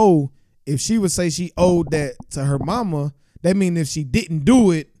word "owe," if she would say she owed that to her mama, that means if she didn't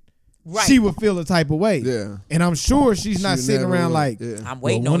do it, she would feel a type of way. Yeah, and I'm sure she's not sitting around like, I'm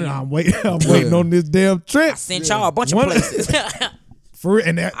waiting on you. I'm waiting on this damn trip. I sent y'all a bunch of places.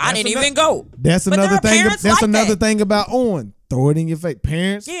 I didn't even go. That's another thing. That's another thing about owing. Throw it in your face.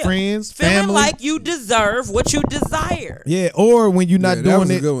 Parents, friends, feeling family. like you deserve what you desire. Yeah, or when you're not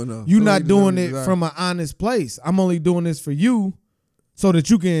doing it, you're not doing it desire. from an honest place. I'm only doing this for you so that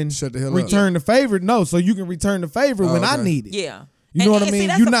you can Shut the hell return the favor. No, so you can return the favor when I need it. Yeah. You know what I mean? See,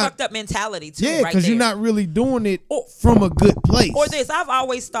 that's you're a not fucked up mentality too. Yeah, because you're not really doing it from a good place. Or this, I've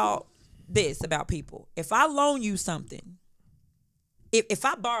always thought this about people. If I loan you something, if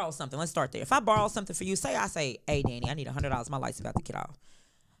I borrow something, let's start there. If I borrow something for you, I say, hey, Danny, I need $100. My light's about to get off.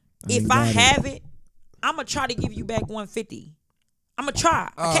 If I have it, I'm going to try to give you back $150. I'm going to try.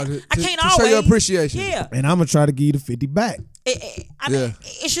 I can't always. Show your appreciation. Yeah. And I'm going to try to give you the 50 back. I mean,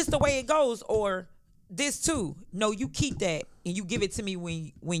 it's just the way it goes. Or this too. No, you keep that and you give it to me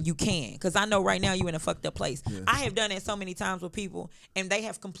when you can. Because I know right now you in a fucked up place. Yeah. I have done it so many times with people and they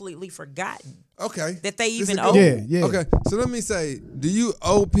have completely forgotten. Okay. That they even owe. Yeah. Okay. So let me say, do you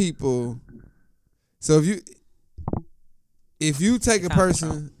owe people? So if you take a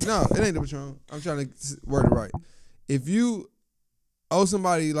person, no, it ain't the Patron. I'm trying to word it right. If you owe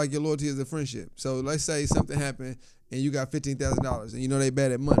somebody like your loyalty is a friendship. So let's say something happened and you got $15,000 and you know they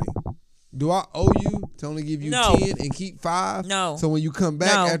bad at money. Do I owe you to only give you 10 and keep 5? No. So when you come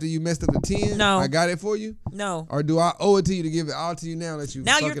back after you messed up the 10, I got it for you? No. Or do I owe it to you to give it all to you now that you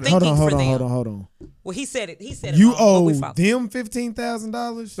now fuck you're it thinking up? Hold on. Well, he said it. You owe them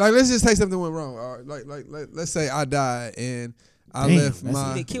 $15,000? Like, let's just say something went wrong. All right, like let's say I died and I left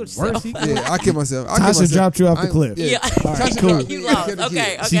my. You killed yourself. Yeah, I killed myself. Tasha dropped you off the cliff. Yeah. All right, cool. You lost.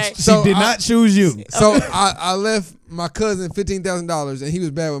 Okay. She did not choose you. So I left my cousin $15,000 and he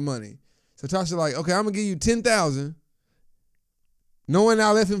was bad with money. So Tasha like, okay, I'm gonna give you $10,000, knowing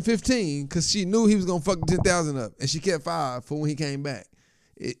I left him 15 because she knew he was gonna fuck the 10,000 up, and she kept 5 for when he came back.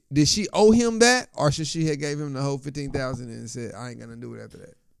 Did she owe him that, or should she have gave him the whole 15,000 and said, I ain't gonna do it after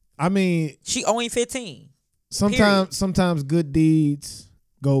that? I mean, she owing 15. Sometimes good deeds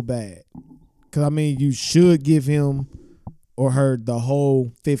go bad, because I mean you should give him or her the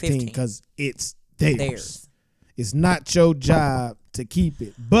whole 15 because it's theirs. It's not your job to keep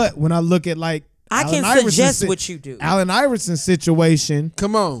it. But when I look at like I can suggest what you do. Allen Iverson's situation.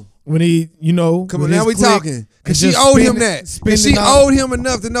 Come on. When he, come on, now we talking. Because she owed him that. And she owed him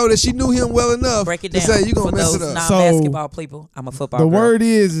enough to know that she knew him well enough Break it down to say, you going to mess it up. Non-basketball people, I'm a football The girl. word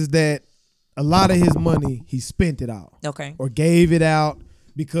is that a lot of his money, he spent it out. Okay. Or gave it out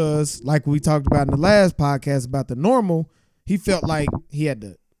because, like we talked about in the last podcast about the normal, he felt like he had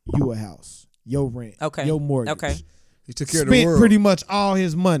to, you a house, your rent, your mortgage. Okay. He took care of the world. Spent pretty much all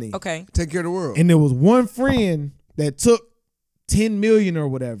his money. Okay. Take care of the world. And there was one friend that took $10 million or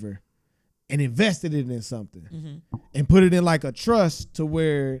whatever and invested it in something and put it in like a trust to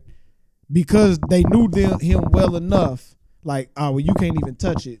where, because they knew him well enough, like, oh, well, you can't even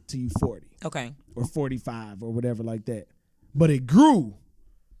touch it till you 40. Okay. Or 45 or whatever like that. But it grew.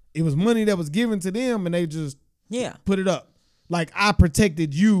 It was money that was given to them and they just put it up. Like, I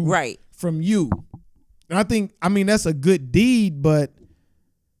protected you from you. And I mean, that's a good deed, but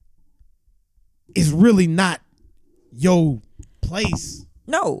it's really not your place.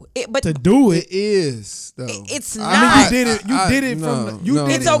 No, but to do it is though. It's not. I mean, you did it from.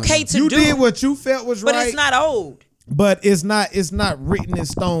 It's okay to do. You did what you felt was right, but it's not owed. But it's not written in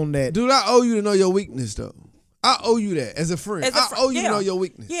stone that. Dude, I owe you to know your weakness though. I owe you that as a friend. I owe you to know your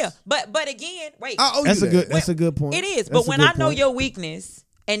weakness. Yeah, but again, wait. I owe you that. That's a good point. It is, but when I know your weakness.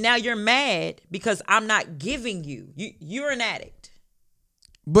 And now you're mad because I'm not giving you. You're an addict.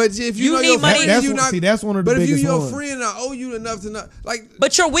 But if you know need your money- friend, you not. See, that's one of the But if you biggest your ones. friend, I owe you enough to not like.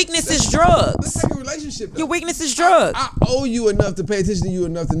 But your weakness is Let's drugs. take a relationship. Though. Your weakness is drugs. I owe you enough to pay attention to you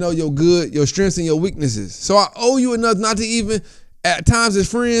enough to know your good, your strengths, and your weaknesses. So I owe you enough not to even, at times as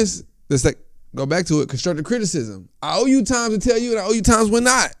friends, let's like go back to it, constructive criticism. I owe you times to tell you, and I owe you times when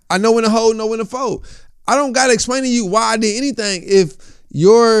not. I know when to hold, know when to fold. I don't gotta explain to you why I did anything if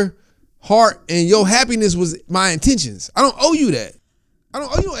your heart and your happiness was my intentions. I don't owe you that. I don't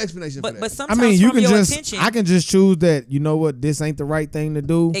owe you no explanation for that. But I sometimes mean, you from can your just. attention, I can just choose that. You know what? This ain't the right thing to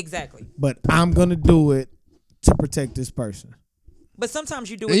do. exactly. But I'm gonna do it to protect this person. But sometimes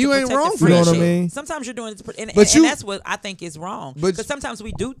you do And it you to ain't protect wrong the for that. friendship. You know what I mean? Sometimes you're doing it, and But you- that's what I think is wrong. But- Because sometimes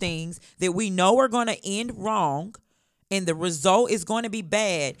we do things that we know are going to end wrong, and the result is going to be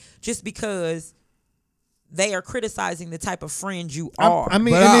bad just because they are criticizing the type of friend you are. I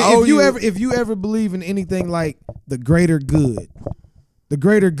mean, But and I then owe you- if you ever believe in anything like the greater good, the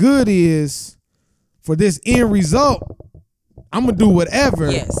greater good is for this end result. I'm gonna do whatever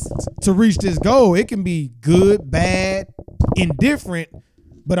Yes. to reach this goal. It can be good, bad, indifferent,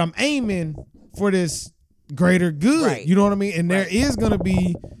 but I'm aiming for this greater good. Right. You know what I mean? And there is gonna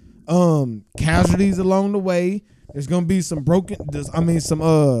be casualties along the way. There's gonna be some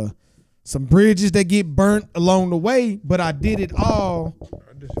some bridges that get burnt along the way, but I did it all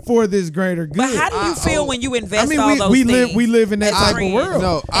for this greater good. But how do you feel when you invest all those we things? live in that as type friends? of world.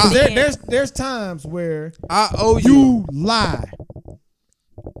 No, And There's times where I owe you lie.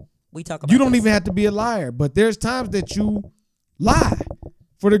 we talk about You don't this. even have to be a liar, but there's times that you lie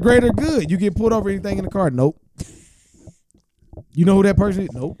for the greater good. You get pulled over, anything in the car? Nope. You know who that person is?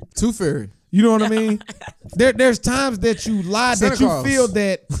 Nope. Tooth Fairy. You know what I mean? There's times that you lie Santa that you Claus. feel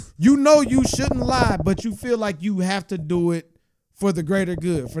that you know you shouldn't lie, but you feel like you have to do it for the greater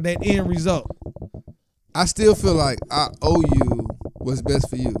good, for that end result. I still feel like I owe you what's best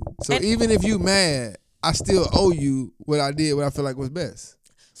for you. So And- even if you mad, I still owe you what I did, what I feel like was best.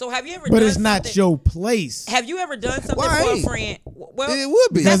 So have you ever But done it's not something- your place. Have you ever done something Why? for a friend? Well, It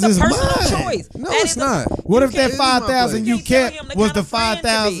would be. That's a Because it's personal mine. choice. No, That it's is not. What you if that can't- It is my 5,000 you can't tell kept him the was kind the of friend to be.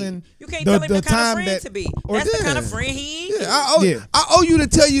 5,000? You can't tell him the kind of time friend that to be. or That's the kind of yeah. friend he is. Yeah, Yeah. I owe you to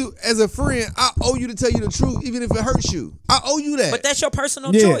tell you as a friend. I owe you to tell you the truth, even if it hurts you. I owe you that. But that's your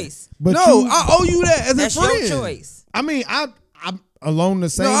personal Yeah. choice. But no, you, I owe you that as That's a friend. your choice. I mean, I'm along the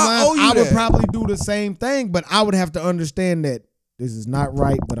same No, I lines. owe you I would that. probably do the same thing, but I would have to understand that this is not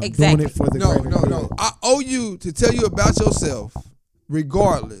right, but I'm Exactly. doing it for the No, greater good. no. I owe you to tell you about yourself,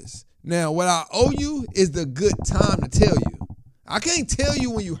 regardless. Now, what I owe you is the good time to tell you. I can't tell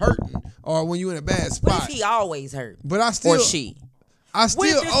you when you hurting or when you in a bad What spot. if he always hurt? But I still, Or she? I What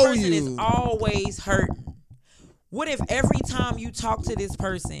still if this owe person you. is always hurting? What if every time you talk to this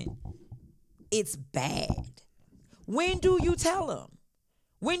person, it's bad? When do you tell them?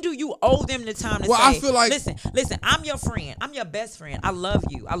 When do you owe them the time to Well, say, I feel like- listen, I'm your friend. I'm your best friend. I love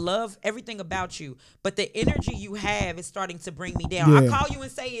you. I love everything about you. But the energy you have is starting to bring me down. I Yeah. call you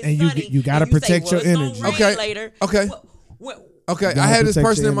and say it's And you- sunny. you gotta and say, protect well, your it's gonna energy. rain Okay. later. Okay. Okay, gotta I had this protect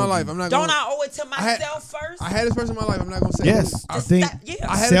person your in my energy. life. I'm not Don't gonna. I owe it to myself first? I had this person in my life. I'm not gonna say. Yes, who. I think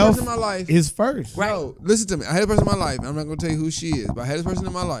I had self a person in my life. is first. Right. No, listen to me. I had a person in my life. I'm not gonna tell you who she is, but I had this person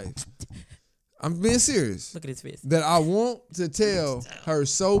in my life. I'm being serious. Look at his fist. That I want to tell her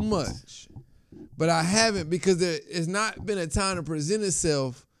so much, but I haven't because there has not been a time to present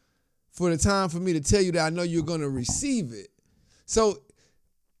itself for the time for me to tell you that I know you're gonna receive it. So,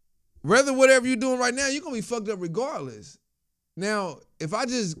 whether whatever you're doing right now, you're gonna be fucked up regardless. Now, if I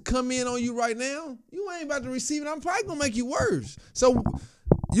just come in on you right now, you ain't about to receive it. I'm probably gonna make you worse. So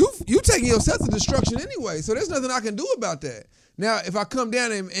you taking yourself to destruction anyway. So there's nothing I can do about that. Now, if I come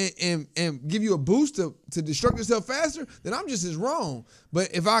down and give you a boost to destruct yourself faster, then I'm just as wrong. But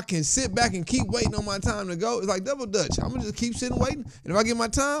if I can sit back and keep waiting on my time to go, it's like double dutch. I'm gonna just keep sitting waiting, and if I get my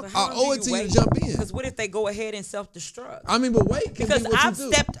time, But how I long owe do it to you wait? to jump in. Because what if they go ahead and self-destruct? I mean, but wait, can Because be what I've you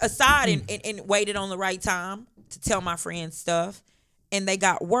do. stepped aside and waited on the right time to tell my friends stuff, and they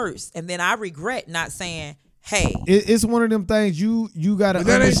got worse. And then I regret not saying, hey. It's one of them things you gotta But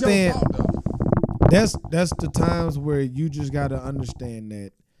that ain't your understand. fault, though. That's the times where you just gotta understand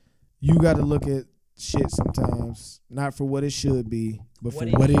that you gotta look at shit sometimes not for what it should be, but for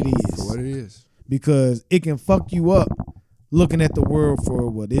what it is. For what it is. Because it can fuck you up looking at the world for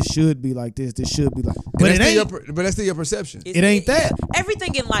what it should be like this should be like. But it ain't. But that's still your perception. It ain't that.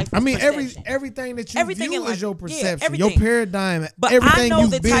 Everything in life is I mean, perception. everything that you Everything view in life. is your Yeah, perception, your everything. paradigm, But everything I know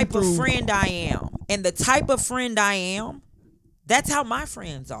you've the been type through. of friend I am. And the type of friend I am, that's how my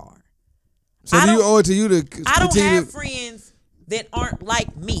friends are. So I do you don't- owe it to you to I don't continue have to, friends that aren't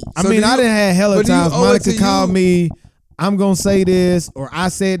like me. I So mean, do I you- done had hella but do you times. owe it Monica to called you? me I'm gonna say this, or I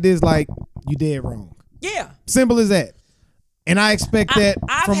said this, like, you dead wrong. Yeah. Simple as that. And I expect that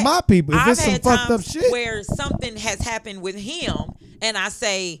from my people. If it's some fucked up shit. Where something has happened with him, and I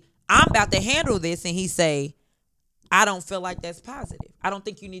say, I'm about to handle this, and he say, I don't feel like that's positive. I don't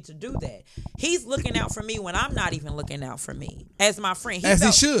think you need to do that. He's looking out for me when I'm not even looking out for me. As my friend.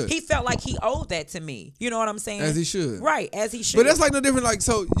 He should. He felt like he owed that to me. You know what I'm saying? As he should. Right, as he should. But that's like no different. Like,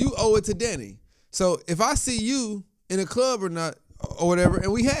 so you owe it to Danny. So if I see you in a club or not, or whatever,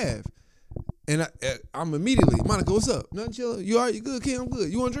 and we have, and I'm immediately, Monica, what's up? Nothing, chill. You all right? You good, Kim? I'm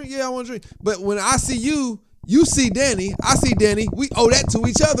good. You want to drink? Yeah, I want to drink. But when I see you, you see Danny, I see Danny. We owe that to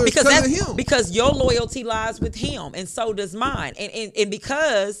each other because of him. Because your loyalty lies with him, and so does mine. And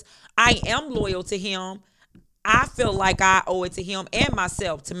because I am loyal to him, I feel like I owe it to him and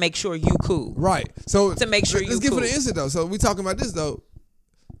myself to make sure you cool. Right. So to make sure you cool. Let's get for the instant though. So we talking about this though.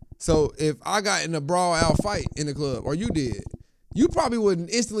 So if I got in a brawl out fight in the club, or you did, you probably wouldn't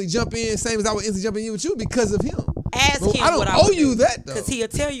instantly jump in, same as I would instantly jump in with you because of him. Ask him I don't what I would owe you do, that though, because he'll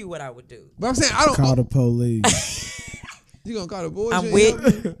tell you what I would do. But I'm saying I don't call the police. You gonna call the boys? I'm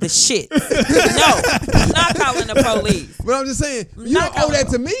with the shit. No, I'm not calling the police. But I'm just saying, you don't owe that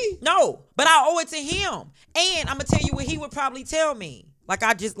to me. No, but I owe it to him. And I'm gonna tell you what he would probably tell me. Like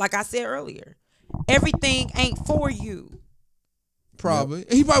I said earlier, everything ain't for you. Probably.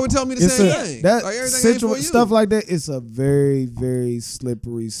 And he probably would tell me the same thing. That like everything ain't for you. Stuff like that, it's a very, very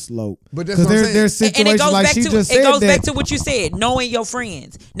slippery slope. But that's what I'm saying. There's situations like she just said. It goes back to what you said, knowing your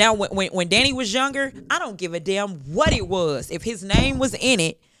friends. Now, when Danny was younger, I don't give a damn what it was. If his name was in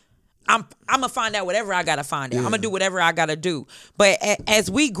it, I'm gonna find out whatever I gotta find out. I'm gonna do whatever I gotta do. But as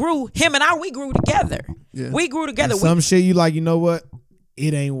we grew, him and we grew together. Yeah. We grew together. And some shit you like, you know what?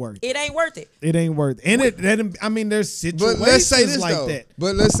 It ain't worth it. It ain't worth it. It ain't worth it. And I mean, there's situations but let's say this, like though. that.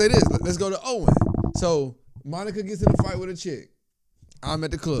 But let's say this. Let's go to owing. So Monica gets in a fight with a chick. I'm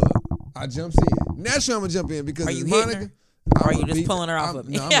at the club. I jumps in. Naturally, I'm gonna jump in because are you Monica. Hitting her? Or are you just pulling her off of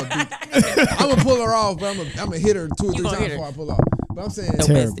me? No, I'm gonna pull her off, but I'm gonna hit her 2 or 3 times before I pull off. But I'm saying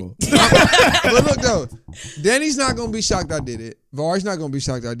terrible. But look though, Danny's not gonna be shocked I did it. Var's not gonna be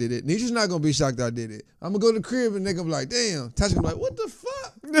shocked I did it. Nisha's not gonna be shocked I did it. I'm gonna go to the crib and they gonna be like, damn. Tasha gonna be like, what the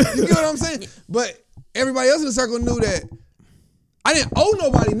fuck? You get what I'm saying? But everybody else in the circle knew that I didn't owe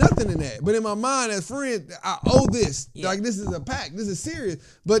nobody nothing in that. But in my mind as friend, I owe this. Yeah. Like this is a pact. This is serious.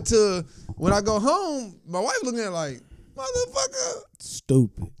 But when I go home, my wife looking at it like, motherfucker.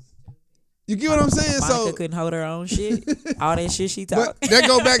 Stupid. You get what I'm saying? Monica couldn't hold her own shit. All that shit she talked. That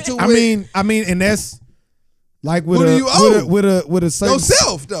go back to I mean, and that's like with a certain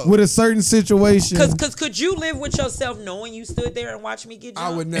yourself though. With a certain situation. Cause could you live with yourself knowing you stood there and watched me get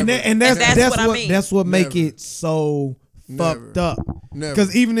jumped? I would never. And that's what I mean. That's what make it so fucked up.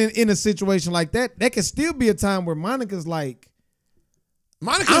 Because even in a situation like that can still be a time where Monica's like,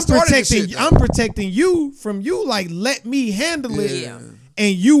 I'm protecting you from you. Like, let me handle it. Yeah.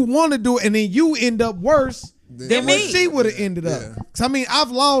 And you want to do it, and then you end up worse than what me. she would have ended up. Cause I mean,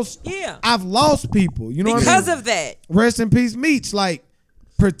 I've lost people. You know what I mean? Because of that. Rest in peace, Meech. Like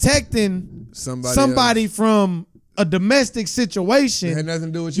protecting somebody from a domestic situation. It had nothing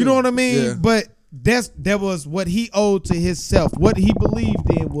to do with you. You know what I mean? Yeah. But that was what he owed to himself. What he believed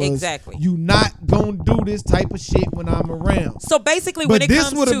in was you not gonna do this type of shit when I'm around. So basically, when it comes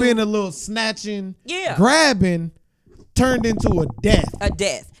to this would have been a little snatching, grabbing, turned into a death. A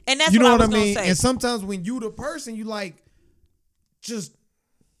death. And that's you know what I mean. Say. And sometimes when you the person, you like, just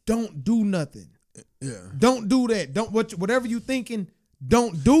don't do nothing. Yeah. Don't do that. Don't whatever you thinking.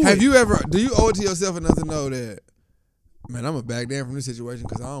 Don't do it. Do you owe it to yourself enough to know that? Man, I'm gonna back down from this situation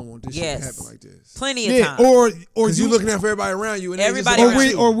because I don't want this shit to happen like this. Plenty of time. Or you looking out for everybody around you, and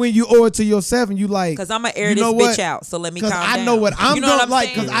everybody or when you owe it to yourself and you like, because I'm gonna air this bitch out. So let me calm down. I know what I'm gonna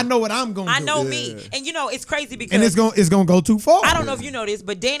like. Because I know what I'm gonna do. I know me, and it's crazy because and it's gonna go too far. I don't know if you know this,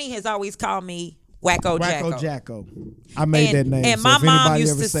 but Danny has always called me Wacko Jacko. I made that name. And my mom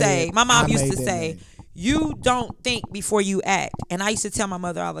used to say, you don't think before you act. And I used to tell my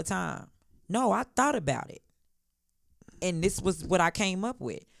mother all the time, no, I thought about it. And this was what I came up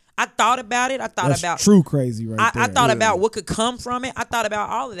with. I thought about it. That's true crazy right there. I thought about what could come from it. I thought about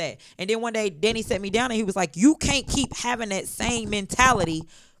all of that. And then one day, Danny sat me down and he was like, you can't keep having that same mentality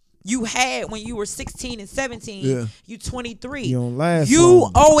you had when you were 16 and 17. Yeah. You 23. You don't last You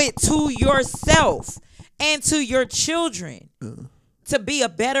long. owe it to yourself and to your children to be a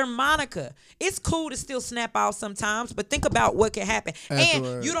better Monica. It's cool to still snap out sometimes, but think about what can happen.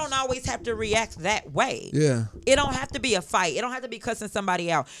 Afterwards. And you don't always have to react that way. Yeah. It don't have to be a fight. It don't have to be cussing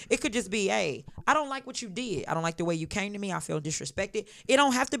somebody out. It could just be, hey, I don't like what you did. I don't like the way you came to me. I feel disrespected. It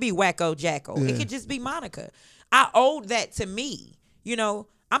don't have to be wacko jacko. Yeah. It could just be Monica. I owed that to me. You know,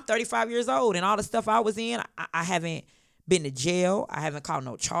 I'm 35 years old, and all the stuff I was in, I haven't been to jail. I haven't caught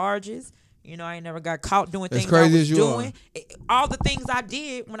no charges. You know, I ain't never got caught doing things I was doing. All the things I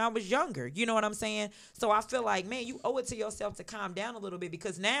did when I was younger. You know what I'm saying? So I feel like, man, you owe it to yourself to calm down a little bit,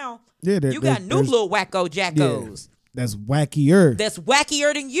 because now you got new little wacko jackos. Yeah, that's wackier. That's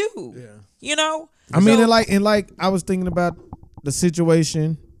wackier than you. Yeah. You know? I mean, and like I was thinking about the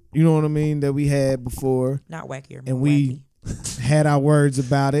situation, you know what I mean, that we had before. Not wackier, and we had our words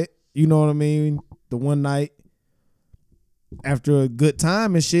about it. You know what I mean? The one night after a good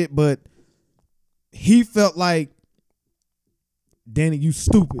time and shit, but he felt like, Danny, you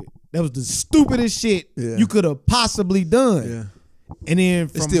stupid. That was the stupidest shit you could have possibly done. Yeah. And then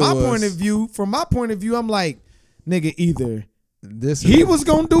from my point of view, I'm like, nigga, either he was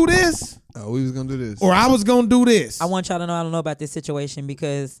gonna do this, we was gonna do this, or I was gonna do this. I want y'all to know I don't know about this situation,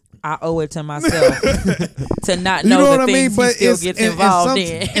 because I owe it to myself to not know the things he still gets involved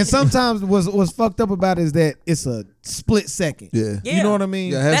in. And sometimes what's fucked up about it is that it's a split second. Yeah. You know what I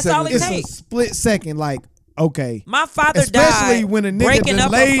mean? Yeah, that's all it it's takes. a split second, like, okay. My father especially died when a nigga breaking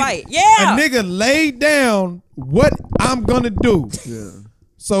up a fight. Yeah. A nigga laid down what I'm gonna do. Yeah.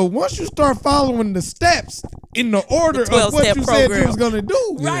 So once you start following the steps in the order of what you said you was gonna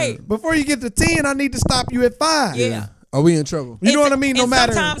do, right? Before you get to 10, I need to stop you at 5. Yeah. Are we in trouble? You know what I mean? No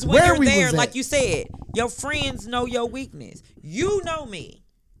matter sometimes when where you're we there, was at. like you said, your friends know your weakness. You know me,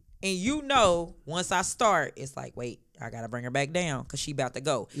 and you know once I start, it's like, wait, I gotta bring her back down because she about to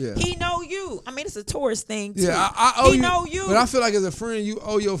go. Yeah. He know you. I mean, it's a tourist thing too. Yeah, I owe he you. know you. But I feel like as a friend, you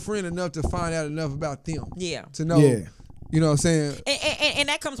owe your friend enough to find out enough about them. Yeah. To know. Yeah. You know what I'm saying? And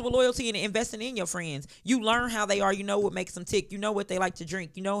that comes with loyalty and investing in your friends. You learn how they are. You know what makes them tick. You know what they like to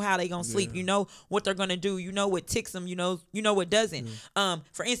drink. You know how they gonna sleep. You know what they're gonna do. You know what ticks them. You know what doesn't.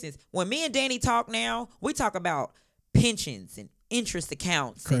 For instance, when me and Danny talk now, we talk about pensions and interest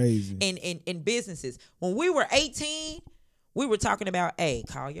accounts and businesses. When we were 18, we were talking about, hey,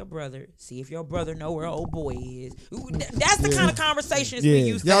 call your brother, see if your brother know where old boy is. That's the kind of conversations we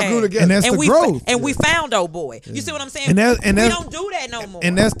used to have. Y'all grew together. And that's the growth. And we found old boy. You see what I'm saying? And we don't do that no more.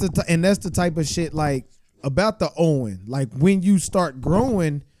 And that's the type of shit, like, about the owing. Like, when you start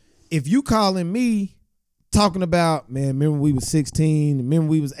growing, if you calling me talking about, man, remember we was 16, remember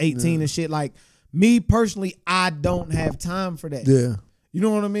we was 18 and shit, like, me personally, I don't have time for that. Yeah. You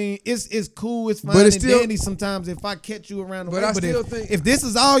know what I mean? It's cool, it's fine, but it's and still, dandy sometimes if I catch you around the way. But I think if this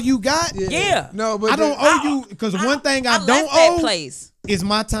is all you got, no, but I don't owe you, because one thing I don't owe is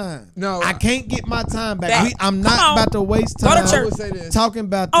my time. No, I can't get my time back. I'm not about to waste time talking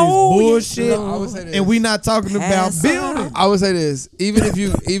about this bullshit, I would say this. and we not talking about building. I would say this: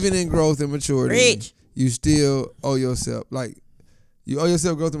 even in growth and maturity, you still owe yourself. Like, you owe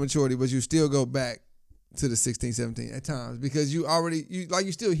yourself growth and maturity, but you still go back to the 16, 17 at times, because you're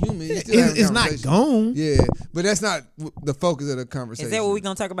still human. You still it's not gone. Yeah, but that's not the focus of the conversation. Is that what we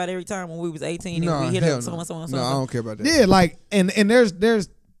gonna talk about every time when we was 18 no, and we hit up no. someone? No, I don't care about that. Yeah, like, and there's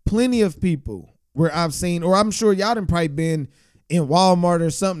plenty of people where I've seen, or I'm sure y'all done probably been in Walmart or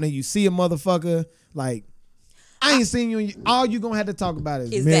something, and you see a motherfucker, like, I ain't seen you, all you gonna have to talk about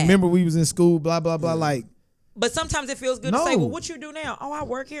is man, remember we was in school, blah, blah, blah, like. But sometimes it feels good to say, well, what you do now? Oh, I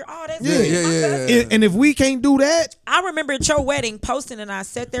work here. Oh, that's Yeah. And if we can't do that. I remember at your wedding, Poston and I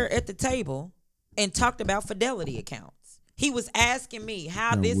sat there at the table and talked about fidelity accounts. He was asking me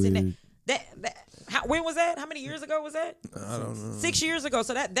how this weird. And that when was that? How many years ago was that? I don't know. 6 years ago.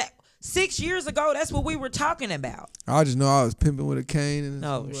 So that 6 years ago, that's what we were talking about. I just know I was pimping with a cane.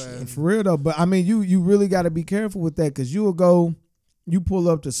 And shit. For real, though. But, I mean, you really got to be careful with that, because you pull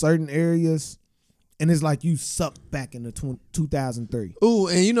up to certain areas, and it's like you sucked back into 2003. Ooh,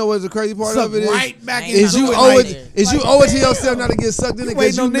 and you know what's the crazy part of it is? Right back is you owe it to yourself not to get sucked in it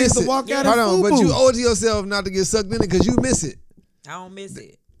because you miss it. Hold on, but you owe it to yourself not to get sucked in it because you miss it. I don't miss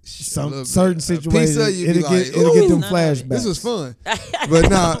it. Some certain situations, it'll get them flashbacks. This was fun. But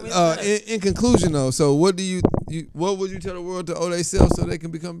now, in conclusion though, so what do you what would you tell the world to owe themselves so they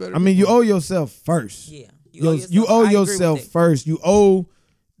can become better? I mean, you owe yourself first. Yeah. You owe yourself first. You owe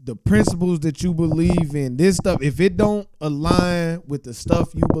the principles that you believe in. This stuff, if it don't align with the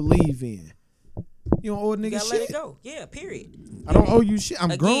stuff you believe in, you don't owe a nigga shit. Let it go. Yeah, period. I don't owe you shit.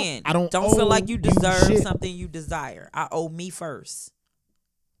 I'm grown. I don't feel like you deserve something you desire. I owe me first.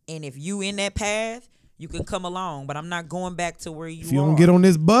 And if you in that path, You can come along, but I'm not going back to where you are. If you don't get on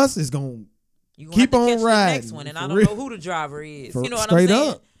this bus, it's going you to keep have to on catch riding. the next one, and I For don't real. know who the driver is. For- You know what straight I'm saying?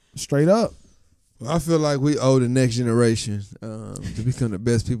 up. Straight up. I feel like we owe the next generation to become the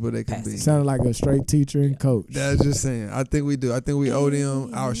best people they can be. Sounded like a straight teacher and coach. That's just saying. I think we do. I think we owe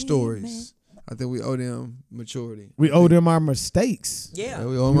them our stories. I think we owe them maturity. We owe them our mistakes. Yeah. We owe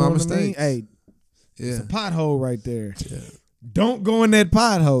You them know our what I mean? mistakes. Hey, Yeah. it's a pothole right there. Yeah. Don't go in that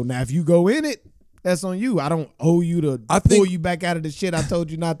pothole. Now, if you go in it, that's on you. I don't owe you to pull you back out of the shit I told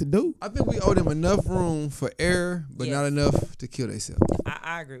you not to do. I think we owe them enough room for error, but Yes. not enough to kill themselves.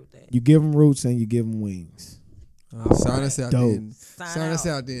 I agree with that. You give them roots and you give them wings. Sign us out Dope. then. Sign us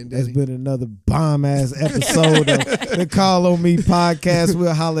out then, That's Daddy. been another bomb ass episode of the Call on Me podcast.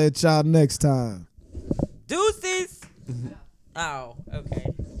 We'll holler at y'all next time. Deuces. Oh, okay.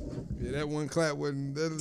 Yeah, that one clap wasn't.